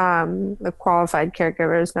caregivers, qualified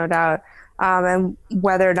caregivers, no doubt. And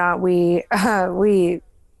whether or not we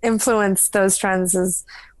influence those trends is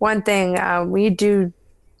one thing. We do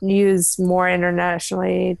use more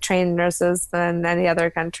internationally trained nurses than any other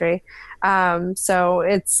country. So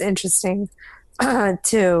it's interesting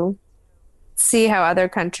to see how other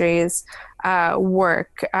countries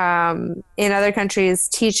work. In other countries,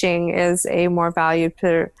 teaching is a more valued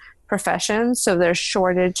profession, so their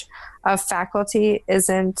shortage of faculty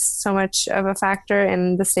isn't so much of a factor.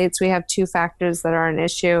 In the States, we have two factors that are an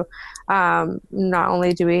issue. Not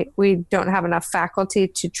only do we don't have enough faculty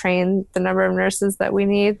to train the number of nurses that we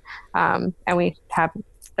need, and we have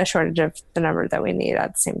a shortage of the number that we need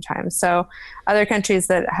at the same time. So other countries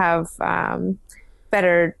that have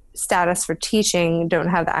better status for teaching don't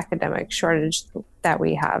have the academic shortage that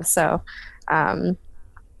we have. So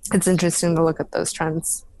it's interesting to look at those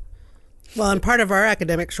trends. Well, and part of our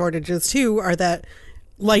academic shortages too are that,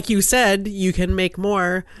 like you said, you can make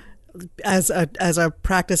more as a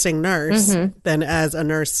practicing nurse mm-hmm. than as a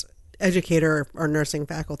nurse educator or nursing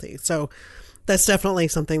faculty. So that's definitely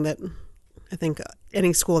something that I think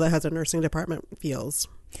any school that has a nursing department feels.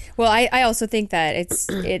 Well, I also think that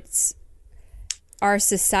it's our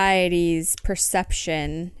society's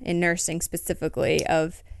perception in nursing specifically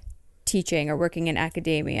of teaching or working in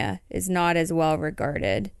academia is not as well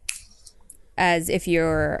regarded as if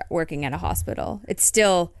you're working at a hospital. It's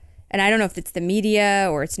still, and I don't know if it's the media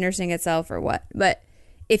or it's nursing itself or what, but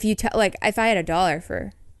if you tell, like, if I had $1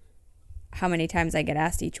 for how many times I get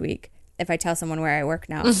asked each week, if I tell someone where I work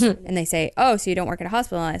now mm-hmm. and they say, oh, so you don't work at a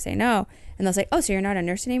hospital? And I say, no. And they'll say, oh, so you're not a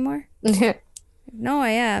nurse anymore? No, I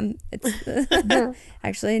am.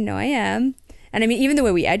 Actually, no, I am. And I mean, even the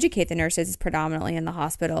way we educate the nurses is predominantly in the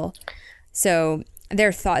hospital. So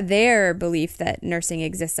their belief that nursing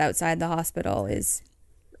exists outside the hospital is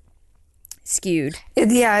skewed.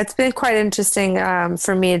 It's been quite interesting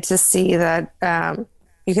for me to see that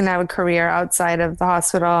you can have a career outside of the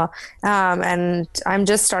hospital. And I'm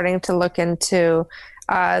just starting to look into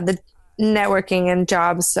the networking and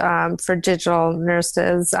jobs for digital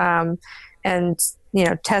nurses and,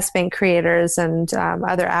 test bank creators and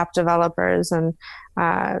other app developers. And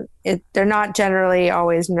they're not generally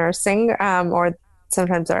always nursing or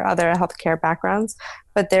sometimes there are other healthcare backgrounds,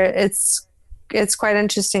 but it's quite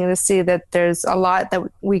interesting to see that there's a lot that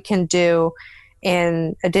we can do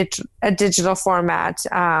in a digital format,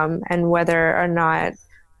 and whether or not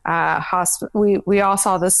we all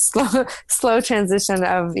saw this slow transition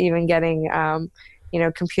of even getting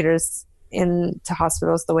computers into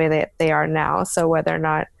hospitals the way that they are now. So whether or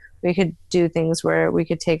not we could do things where we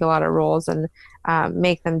could take a lot of roles and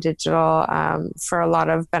make them digital for a lot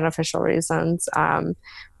of beneficial reasons.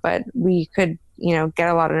 But we could, get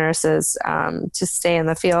a lot of nurses to stay in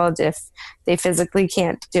the field if they physically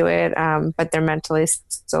can't do it, but they're mentally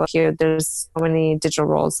still here. There's so many digital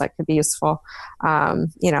roles that could be useful.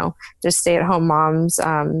 There's stay-at-home moms,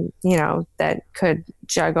 that could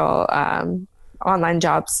juggle online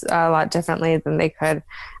jobs a lot differently than they could,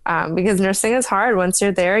 because nursing is hard. Once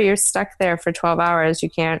you're there, you're stuck there for 12 hours. You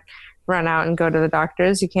can't run out and go to the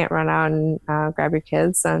doctors. You can't run out and grab your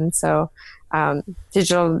kids. And so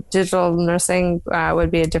digital nursing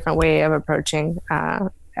would be a different way of approaching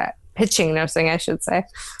pitching nursing, I should say.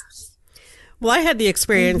 Well, I had the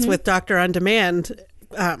experience with Doctor on Demand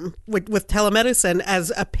with telemedicine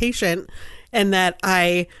as a patient, and that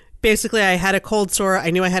I had a cold sore.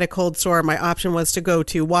 I knew I had a cold sore. My option was to go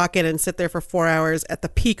to walk in and sit there for 4 hours at the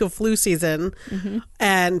peak of flu season. But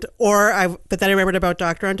then I remembered about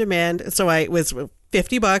Doctor on Demand. So it was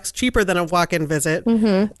 $50 cheaper than a walk-in visit.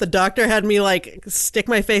 The doctor had me stick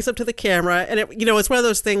my face up to the camera. And it's one of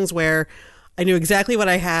those things where I knew exactly what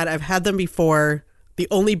I had. I've had them before. The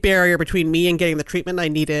only barrier between me and getting the treatment I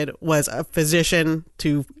needed was a physician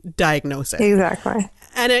to diagnose it. Exactly.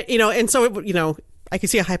 And I could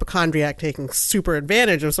see a hypochondriac taking super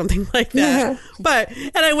advantage of something like that.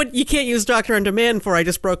 You can't use Doctor on Demand for I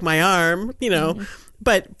just broke my arm,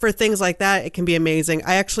 But for things like that, it can be amazing.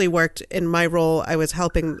 I actually worked in my role. I was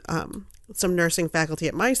helping some nursing faculty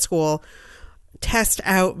at my school test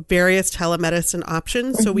out various telemedicine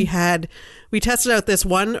options. So we tested out this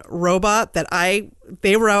one robot that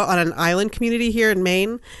they were out on an island community here in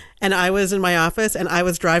Maine, and I was in my office and I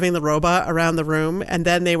was driving the robot around the room, and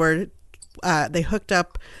then they hooked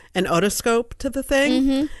up an otoscope to the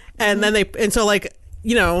thing, and then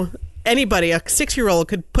anybody, a 6-year-old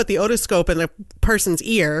could put the otoscope in a person's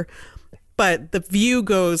ear, but the view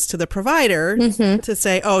goes to the provider to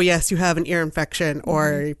say, oh yes, you have an ear infection,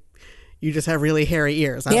 or you just have really hairy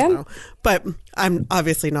ears. I don't know. But I'm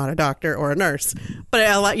obviously not a doctor or a nurse.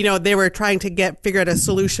 But they were trying to figure out a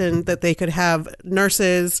solution that they could have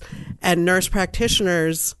nurses and nurse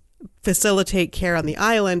practitioners facilitate care on the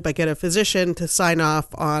island, but get a physician to sign off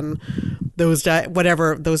on those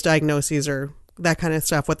whatever those diagnoses or that kind of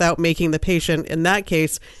stuff, without making the patient, in that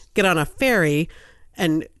case, get on a ferry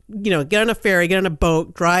and get on a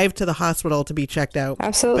boat, drive to the hospital to be checked out.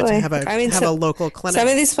 Absolutely. But to have a local clinic. Some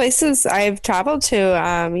of these places I've traveled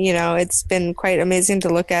to, it's been quite amazing to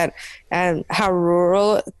look at how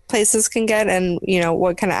rural places can get, and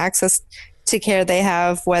what kind of access to care they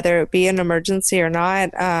have, whether it be an emergency or not.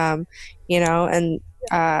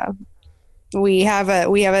 We have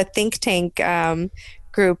a think tank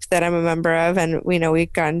group that I'm a member of, and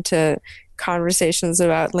we've gotten to conversations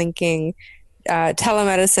about linking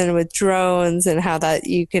telemedicine with drones, and how that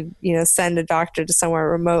you could send a doctor to somewhere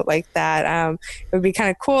remote like that. It would be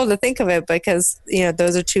kind of cool to think of it, because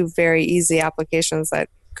those are two very easy applications that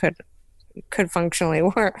could functionally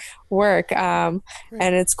work. And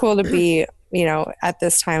it's cool to be at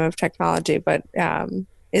this time of technology, but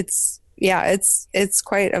it's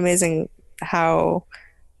quite amazing how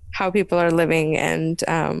people are living, and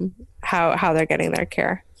how they're getting their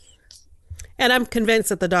care. And I'm convinced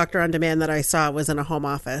that the Doctor on Demand that I saw was in a home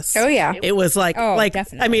office. Oh yeah, it was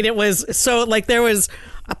definitely. I mean, it was so there was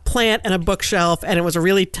a plant and a bookshelf, and it was a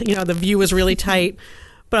really the view was really tight.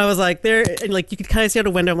 But I was you could kind of see out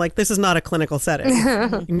a window. I'm like, this is not a clinical setting.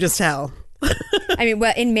 You can just tell. I mean,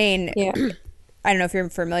 well, in Maine, I don't know if you're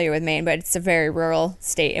familiar with Maine, but it's a very rural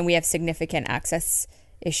state, and we have significant access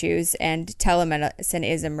issues, and telemedicine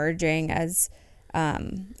is emerging as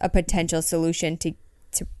a potential solution to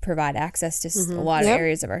provide access to a lot of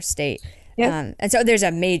areas of our state. And so there's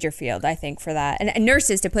a major field, I think, for that, and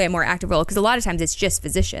nurses to play a more active role, because a lot of times it's just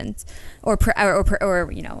physicians or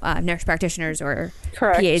nurse practitioners or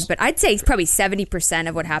PAs. But I'd say probably 70%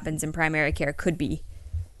 of what happens in primary care could be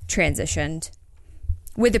transitioned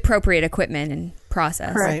with appropriate equipment and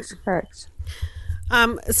process. Correct.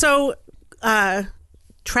 So,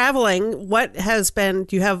 traveling, do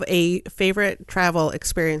you have a favorite travel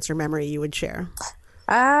experience or memory you would share?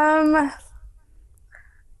 I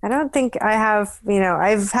don't think I have,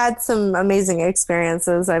 I've had some amazing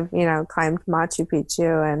experiences. I've, climbed Machu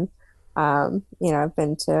Picchu, and, I've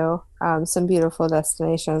been to some beautiful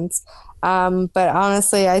destinations. But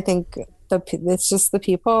honestly, I think it's just the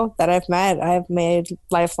people that I've met. I've made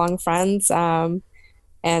lifelong friends, and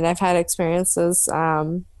I've had experiences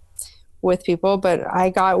with people. But I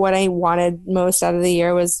got what I wanted most out of the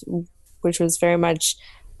year, which was very much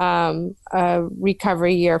a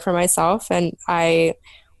recovery year for myself. And I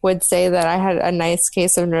would say that I had a nice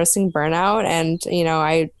case of nursing burnout. And,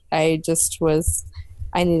 I just was,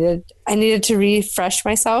 I needed to refresh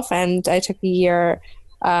myself. And I took a year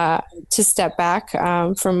to step back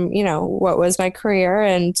from, what was my career.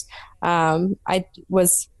 And I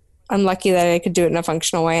was unlucky that I could do it in a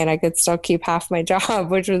functional way and I could still keep half my job,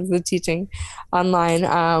 which was the teaching online.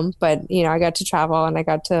 But, I got to travel and I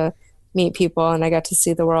got to meet people and I got to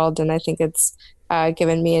see the world. And I think it's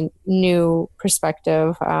given me a new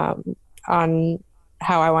perspective on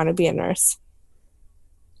how I want to be a nurse.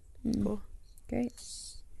 Cool. Great.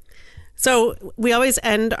 So we always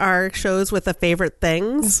end our shows with the favorite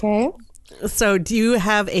things. Okay. So do you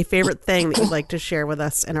have a favorite thing that you'd like to share with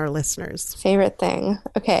us and our listeners? Favorite thing.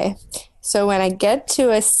 Okay. So when I get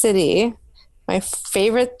to a city, my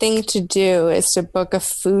favorite thing to do is to book a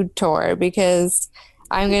food tour because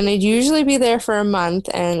I'm going to usually be there for a month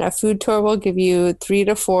and a food tour will give you 3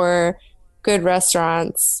 to 4 good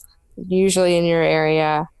restaurants, usually in your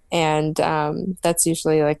area. And that's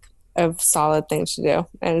usually like a solid thing to do.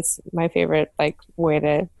 And it's my favorite way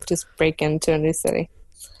to just break into a new city.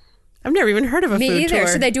 I've never even heard of a Me food either. tour.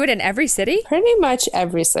 Should they do it in every city? Pretty much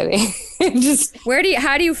every city. Just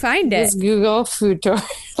How do you find it? just Google food tour,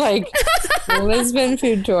 Lisbon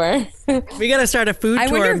food tour. We got to start a food I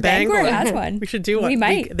tour wonder in if Bangor Bangor. has one. We should do one. We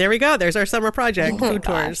might. There we go. There's our summer project, food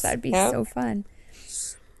Gosh, tours. that'd be Yep. so fun.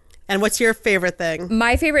 And what's your favorite thing?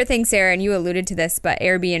 My favorite thing, Sarah, and you alluded to this, but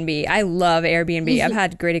Airbnb. I love Airbnb. I've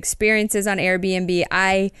had great experiences on Airbnb.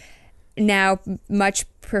 I now much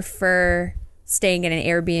prefer staying in an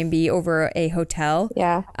Airbnb over a hotel.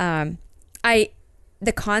 Yeah.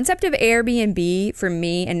 The concept of Airbnb for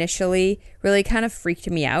me initially really kind of freaked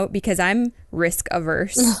me out because I'm risk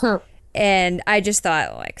averse. And I just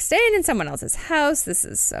thought, staying in someone else's house, this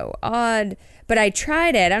is so odd. But I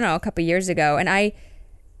tried it, I don't know, a couple years ago, and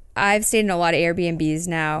I've stayed in a lot of Airbnbs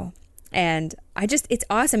now, and it's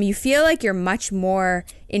awesome. You feel like you're much more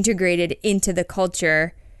integrated into the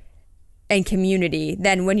culture and community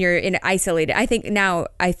than when you're isolated. I think now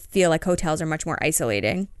I feel like hotels are much more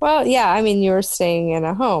isolating. Well, yeah, I mean, you're staying in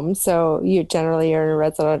a home, so you're in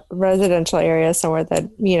a residential area somewhere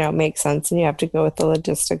that, makes sense, and you have to go with the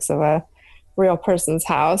logistics of a real person's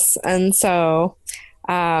house. And so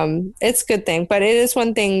it's a good thing, but it is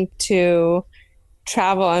one thing to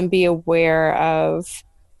travel and be aware of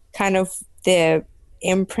kind of the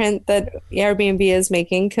imprint that Airbnb is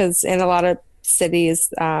making, because in a lot of cities,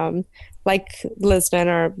 like Lisbon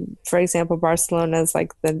or, for example, Barcelona is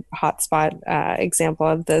the hotspot example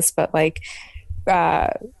of this, but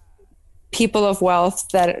people of wealth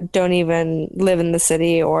that don't even live in the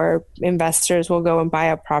city or investors will go and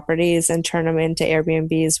buy up properties and turn them into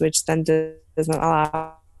Airbnbs, which then doesn't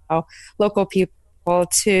allow local people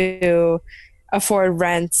to afford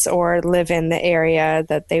rents or live in the area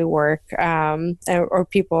that they work, or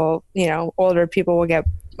people, older people will get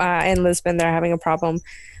in Lisbon, they're having a problem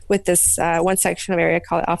with this one section of area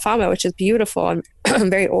called Alfama, which is beautiful and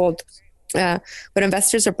very old. But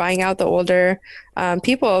investors are buying out the older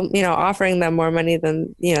people, offering them more money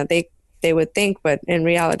than, they would think. But in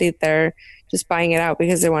reality, they're just buying it out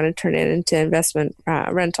because they want to turn it into investment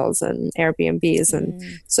rentals and Airbnbs. And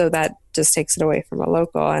so that just takes it away from a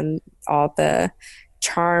local, and all the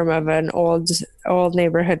charm of an old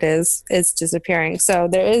neighborhood is disappearing. So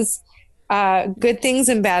there is good things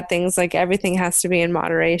and bad things. Everything has to be in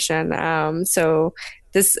moderation. So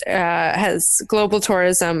this has global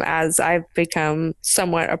tourism, as I've become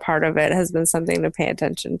somewhat a part of it, has been something to pay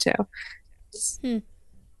attention to.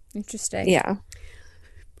 Interesting. Yeah.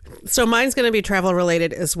 So mine's going to be travel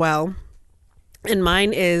related as well. And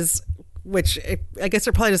mine is, which I guess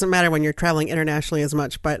it probably doesn't matter when you're traveling internationally as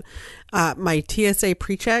much, but my TSA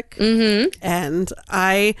PreCheck. And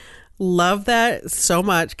I love that so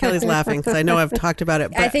much. Kelly's laughing because I know I've talked about it.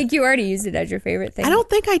 But I think you already used it as your favorite thing. I don't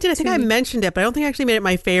think I did. I think I mentioned it, but I don't think I actually made it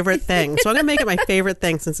my favorite thing. So I'm going to make it my favorite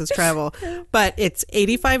thing since it's travel. But it's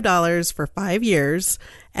 $85 for 5 years.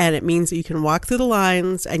 And it means that you can walk through the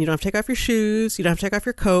lines and you don't have to take off your shoes. You don't have to take off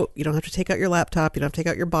your coat. You don't have to take out your laptop. You don't have to take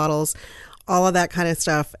out your bottles, all of that kind of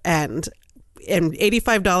stuff. And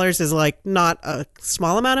 $85 is not a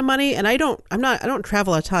small amount of money. And I don't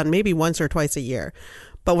travel a ton, maybe once or twice a year.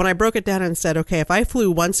 But when I broke it down and said, okay, if I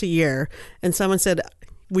flew once a year and someone said,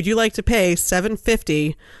 would you like to pay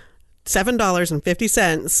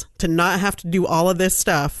 $7.50 to not have to do all of this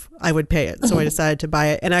stuff, I would pay it. So I decided to buy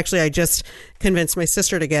it. And actually, I just convinced my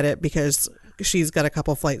sister to get it because she's got a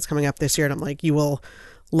couple flights coming up this year. And I'm like, you will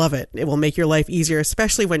love it. It will make your life easier,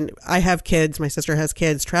 especially when I have kids. My sister has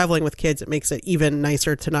kids. Traveling with kids, it makes it even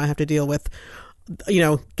nicer to not have to deal with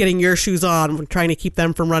getting your shoes on, trying to keep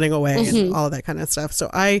them from running away and all of that kind of stuff. So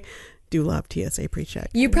I do love TSA PreCheck.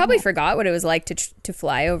 You probably forgot what it was like to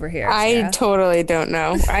fly over here, Sarah. I totally don't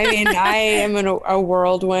know. I mean, I am in a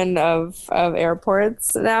whirlwind of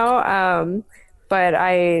airports now. But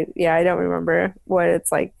I don't remember what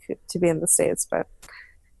it's like to be in the States, but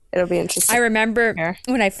it'll be interesting. I remember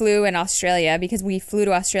when I flew in Australia, because we flew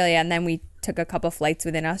to Australia and then we took a couple flights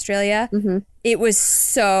within Australia. It was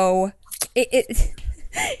so... It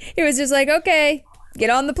was just like, okay, get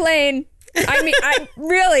on the plane. I mean,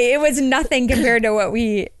 really, it was nothing compared to what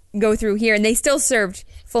we go through here. And they still served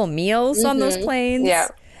full meals on those planes. Yeah.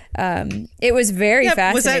 It was very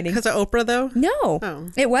fascinating. Was that because of Oprah, though? No,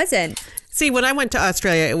 it wasn't. See, when I went to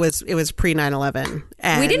Australia, it was pre 9/11.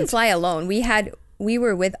 We didn't fly alone. We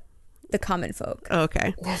were with the common folk.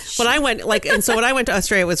 Okay. When I went to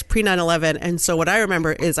Australia, it was pre 9/11, and so what I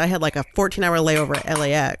remember is I had like a 14-hour layover at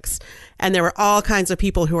LAX, and there were all kinds of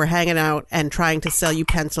people who were hanging out and trying to sell you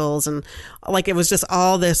pencils, and like it was just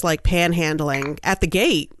all this like panhandling at the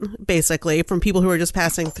gate, basically, from people who were just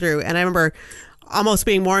passing through. And I remember almost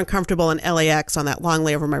being more uncomfortable in LAX on that long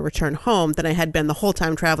layover my return home than I had been the whole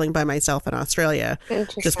time traveling by myself in Australia,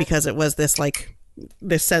 just because it was this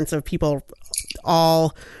sense of people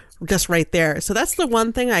all just right there. So that's the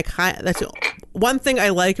one thing one thing I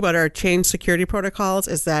like about our changed security protocols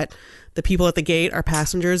is that the people at the gate are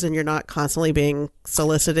passengers and you're not constantly being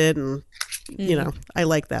solicited, and I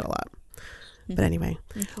like that a lot. But anyway,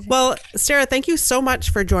 well, Sarah, thank you so much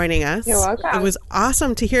for joining us. You're welcome. It was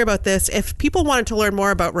awesome to hear about this. If people wanted to learn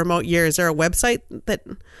more about Remote Year, is there a website that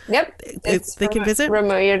they can visit?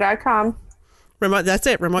 remoteyear.com. That's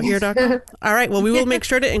it, remoteyear.com. All right. Well, we will make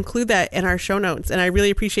sure to include that in our show notes. And I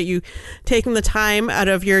really appreciate you taking the time out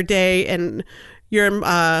of your day. And you're in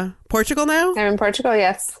Portugal now? I'm in Portugal,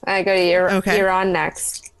 yes. I go to Iran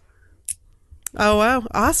next. Oh, wow.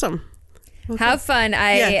 Awesome. Okay. Have fun.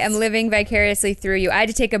 I am living vicariously through you. I had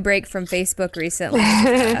to take a break from Facebook recently,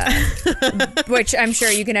 which I'm sure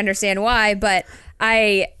you can understand why, but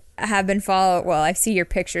I have been I see your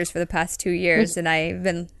pictures for the past 2 years, and I've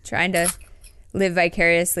been trying to live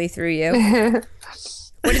vicariously through you.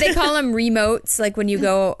 What do they call them? Remotes? Like when you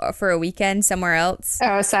go for a weekend somewhere else?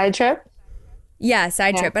 Oh, a side trip? Yeah,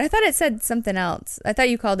 side trip. But I thought it said something else. I thought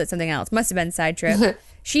you called it something else. Must have been side trip.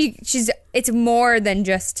 It's more than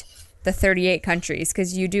just the 38 countries,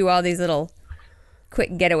 because you do all these little quick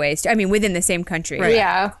getaways. I mean, within the same country. Right.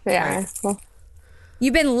 Yeah. Well,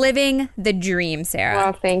 you've been living the dream, Sarah.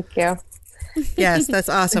 Well, thank you. Yes, that's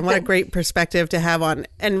awesome. What a great perspective to have on.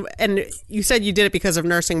 And you said you did it because of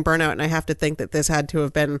nursing burnout, and I have to think that this had to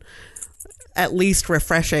have been at least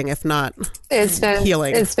refreshing, if not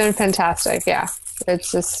healing. It's been fantastic. Yeah.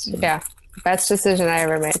 It's just, best decision I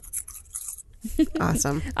ever made.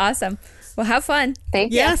 Awesome. Awesome. Well, have fun.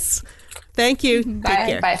 Thank you. Yes. Thank you. Bye. Take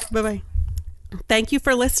care. Bye. Bye-bye. Thank you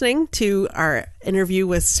for listening to our interview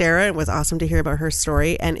with Sarah. It was awesome to hear about her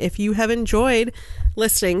story. And if you have enjoyed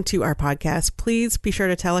listening to our podcast, please be sure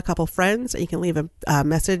to tell a couple friends. You can leave a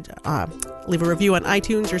message, leave a review on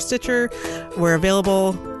iTunes or Stitcher. We're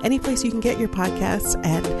available any place you can get your podcasts.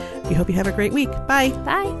 And we hope you have a great week. Bye.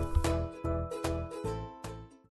 Bye.